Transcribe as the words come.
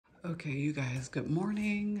Okay, you guys, good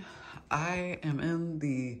morning. I am in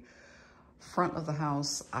the front of the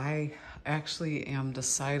house. I actually am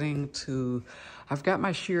deciding to, I've got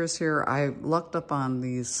my shears here. I lucked up on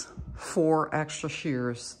these 4 extra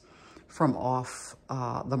shears from off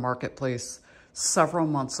the marketplace several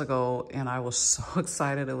months ago, and I was so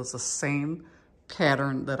excited. It was the same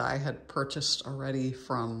pattern that I had purchased already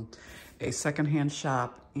from a secondhand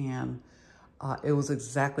shop, and it was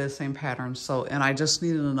exactly the same pattern. So, and I just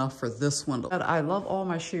needed enough for this window. But I love all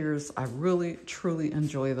my shears. I really, truly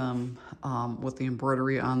enjoy them with the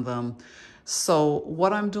embroidery on them. So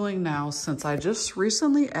what I'm doing now, since I just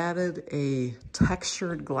recently added a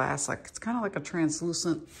textured glass, like it's kind of like a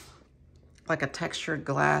translucent, like a textured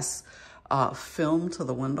glass film to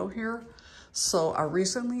the window here. So I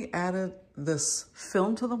recently added this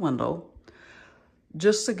film to the window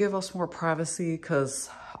just to give us more privacy, because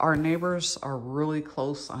our neighbors are really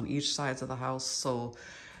close on each sides of the house. So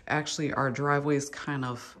actually our driveways kind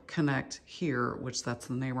of connect here, which that's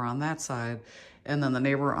the neighbor on that side. And then the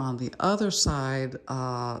neighbor on the other side,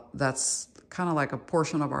 that's kind of like a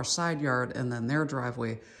portion of our side yard and then their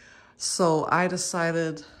driveway. So I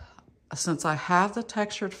decided, since I have the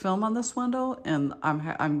textured film on this window and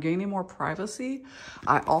I'm gaining more privacy,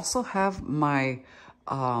 I also have my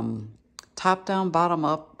top down, bottom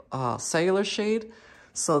up cellular shade.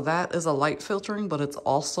 So that is a light filtering, but it's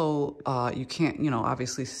also, you can't,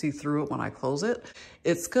 obviously see through it when I close it.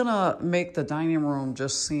 It's gonna make the dining room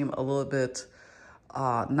just seem a little bit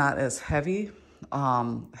not as heavy,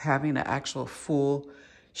 having an actual full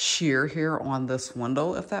sheer here on this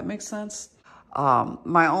window, if that makes sense.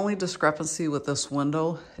 My only discrepancy with this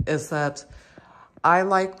window is that I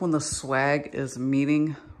like when the swag is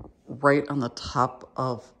meeting right on the top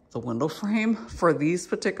of the window frame for these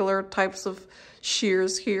particular types of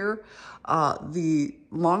shears here. The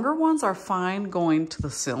longer ones are fine going to the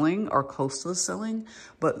ceiling or close to the ceiling,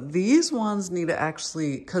 but these ones need to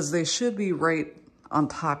actually, because they should be right on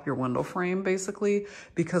top your window frame basically,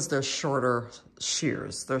 because they're shorter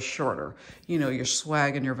shears. They're shorter. Your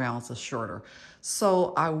swag and your valance is shorter.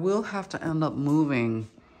 So I will have to end up moving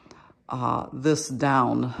this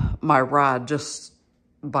down, my rod, just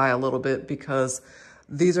by a little bit, because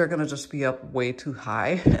these are gonna just be up way too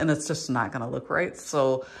high and it's just not gonna look right.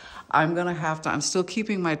 So I'm gonna have to, I'm still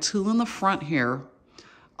keeping my tool in the front here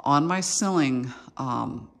on my ceiling,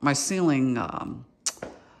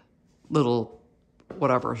 little,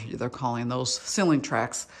 whatever they're calling those, ceiling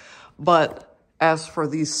tracks. But as for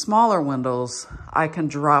these smaller windows, I can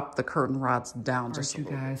drop the curtain rods down just a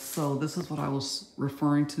little bit. You guys, so this is what I was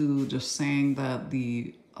referring to, just saying that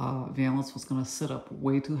the valance was gonna sit up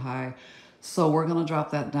way too high. So we're gonna drop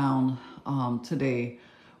that down today.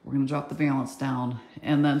 We're gonna drop the valance down.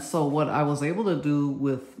 And then, so what I was able to do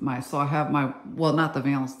with so I have my, well, not the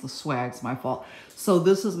valance, the swags, my fault. So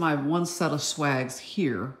this is my one set of swags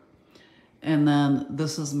here. And then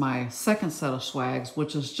this is my second set of swags,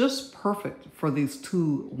 which is just perfect for these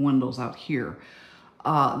 2 windows out here.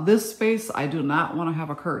 This space, I do not wanna have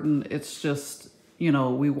a curtain. It's just,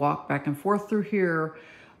 we walk back and forth through here.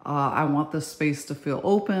 I want this space to feel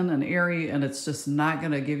open and airy, and it's just not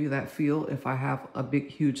gonna give you that feel if I have a big,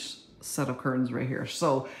 huge set of curtains right here.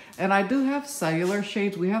 So, and I do have cellular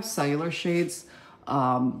shades. We have cellular shades,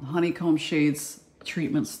 honeycomb shades,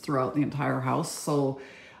 treatments throughout the entire house. So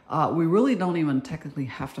we really don't even technically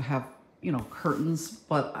have to have, curtains,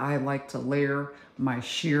 but I like to layer my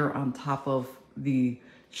sheer on top of the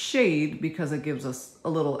shade because it gives us a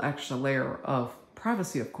little extra layer of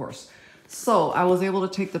privacy, of course. So I was able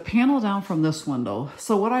to take the panel down from this window.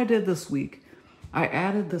 So what I did this week, I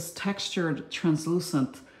added this textured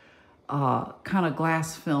translucent kind of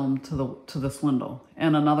glass film to this window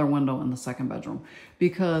and another window in the second bedroom,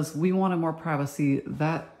 because we wanted more privacy.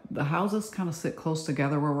 That the houses kind of sit close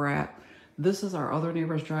together where we're at. This is our other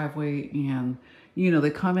neighbor's driveway, and they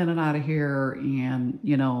come in and out of here, and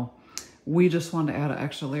we just wanted to add an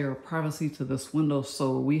extra layer of privacy to this window.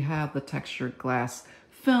 So we have the textured glass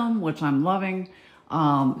film, which I'm loving.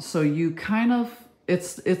 So you kind of,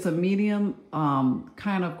 it's a medium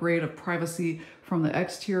kind of grade of privacy from the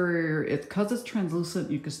exterior. Because it's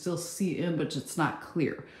translucent, you can still see in, but it's not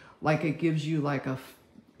clear. Like it gives you like a,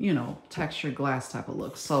 textured glass type of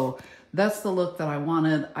look. So that's the look that I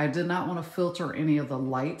wanted. I did not want to filter any of the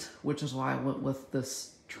light, which is why I went with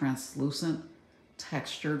this translucent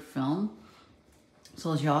textured film.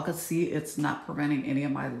 So as y'all can see, it's not preventing any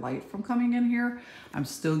of my light from coming in here. I'm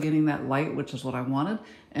still getting that light, which is what I wanted.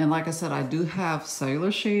 And like I said, I do have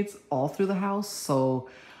cellular shades all through the house. So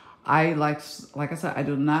I like I said, I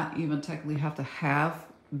do not even technically have to have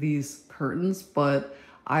these curtains, but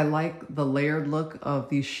I like the layered look of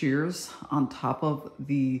these shears on top of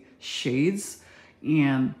the shades,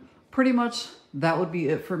 and pretty much that would be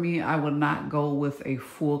it for me. I would not go with a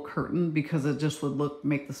full curtain because it just would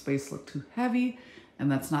make the space look too heavy, and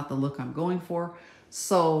that's not the look I'm going for.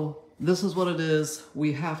 So this is what it is.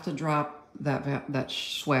 We have to drop that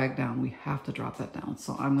swag down. We have to drop that down.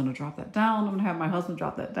 So I'm gonna drop that down. I'm gonna have my husband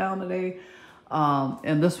drop that down today.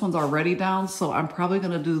 And this one's already down, so I'm probably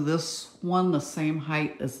gonna do this one the same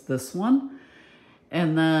height as this one.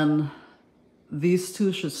 And then these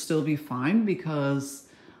two should still be fine because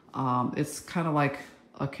it's kind of like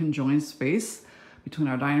a conjoined space between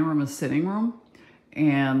our dining room and sitting room.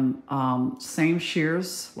 And same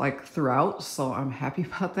shears like throughout, so I'm happy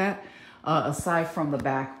about that. Aside from the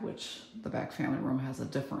back, which the back family room has a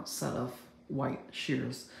different set of white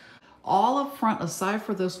shears. All up front, aside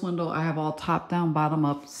for this window, I have all top down, bottom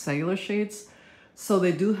up cellular shades. So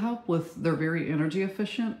they do help with, they're very energy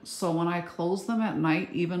efficient. So when I close them at night,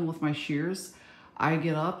 even with my shears, I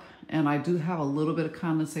get up and I do have a little bit of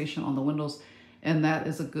condensation on the windows. And that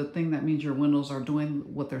is a good thing. That means your windows are doing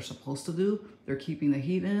what they're supposed to do. They're keeping the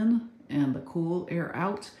heat in and the cool air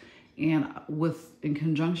out. And in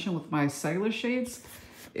conjunction with my cellular shades,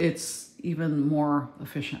 it's even more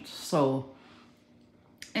efficient. So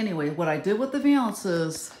anyway, what I did with the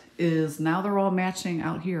valances is now they're all matching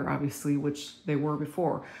out here, obviously, which they were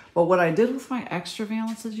before. But what I did with my extra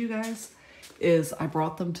valances, you guys, is I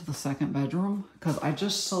brought them to the second bedroom because I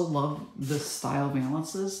just so love this style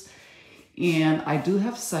valances. And I do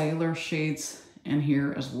have cellular shades in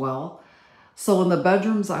here as well. So in the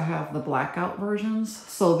bedrooms, I have the blackout versions.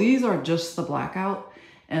 So these are just the blackout.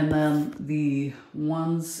 And then the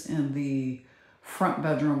ones in the front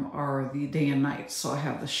bedroom are the day and night. So I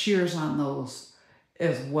have the shears on those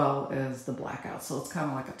as well as the blackout. So it's kind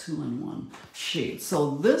of like a 2-in-1 shade.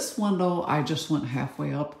 So this window, I just went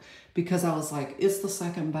halfway up because I was like, it's the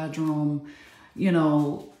second bedroom, you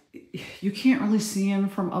know, you can't really see in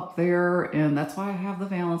from up there. And that's why I have the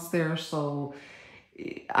valance there. So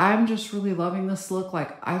I'm just really loving this look.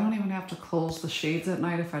 Like I don't even have to close the shades at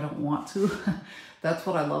night if I don't want to. That's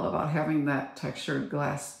what I love about having that textured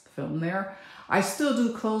glass film there. I still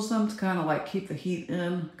do close them to kind of like keep the heat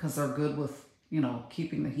in because they're good with, you know,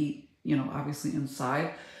 keeping the heat, you know, obviously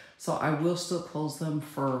inside. So I will still close them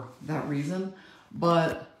for that reason.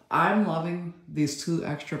 But I'm loving these two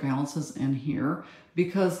extra valances in here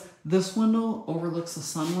because this window overlooks the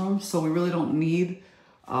sunroom. So we really don't need,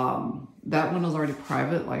 that window's already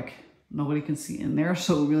private, like nobody can see in there.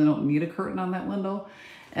 So we really don't need a curtain on that window.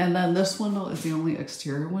 And then this window is the only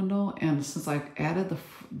exterior window. And since I added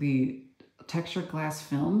the textured glass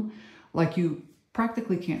film, like you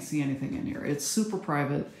practically can't see anything in here. It's super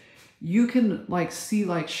private. You can like see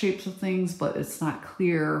like shapes of things, but it's not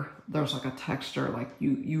clear. There's like a texture, like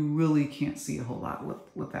you really can't see a whole lot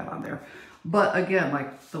with that on there. But again,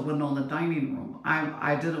 like the window in the dining room,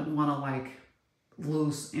 I didn't want to like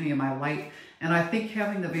lose any of my light. And I think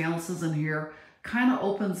having the valances in here kind of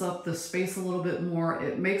opens up the space a little bit more.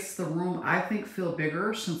 It makes the room, I think, feel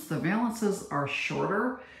bigger. Since the valances are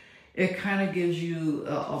shorter, it kind of gives you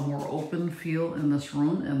a more open feel in this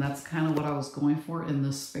room. And that's kind of what I was going for in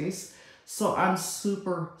this space. So I'm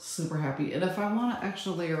super, super happy. And if I want an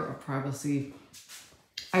extra layer of privacy,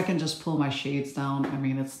 I can just pull my shades down. I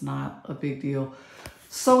mean, it's not a big deal.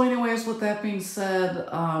 So anyways, with that being said,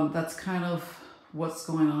 that's kind of what's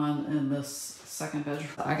going on in this second bedroom.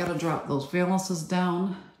 I got to drop those valances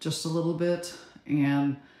down just a little bit.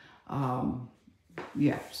 And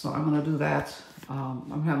yeah, so I'm going to do that. I'm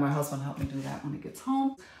going to have my husband help me do that when he gets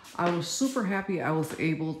home. I was super happy I was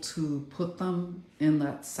able to put them in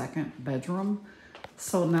that second bedroom.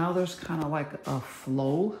 So now there's kind of like a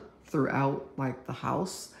flow throughout like the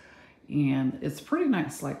house. And it's pretty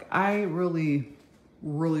nice. Like I really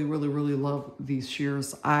love these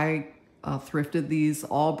shears. I thrifted these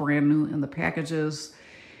all brand new in the packages.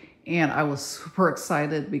 And I was super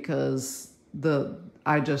excited because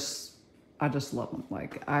I just love them.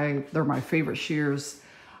 Like they're my favorite shears.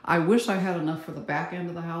 I wish I had enough for the back end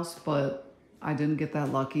of the house, but I didn't get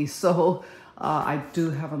that lucky. So I do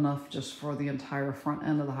have enough just for the entire front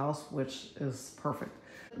end of the house, which is perfect.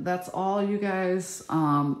 That's all, you guys.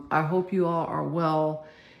 I hope you all are well,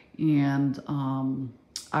 and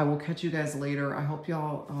I will catch you guys later. I hope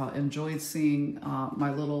y'all enjoyed seeing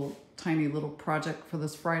my tiny little project for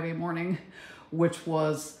this Friday morning, which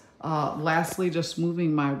was lastly just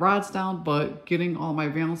moving my rods down, but getting all my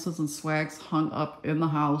valances and swags hung up in the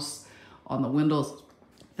house on the windows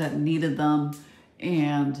that needed them,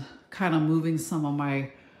 and kind of moving some of my,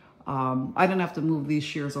 I didn't have to move these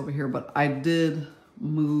shears over here, but I did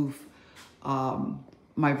move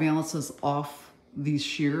my valances off these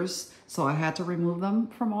shears. So I had to remove them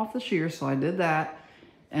from off the shears. So I did that.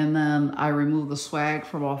 And then I removed the swag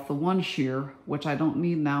from off the one shear, which I don't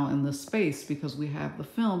need now in this space because we have the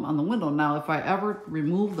film on the window. Now, if I ever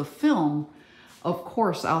remove the film, of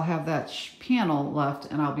course, I'll have that panel left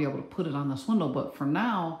and I'll be able to put it on this window. But for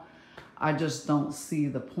now, I just don't see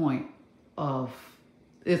the point of,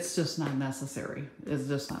 it's just not necessary. It's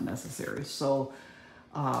just not necessary. So,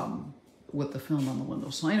 with the film on the window.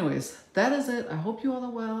 So anyways, that is it. I hope you all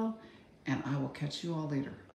are well and I will catch you all later.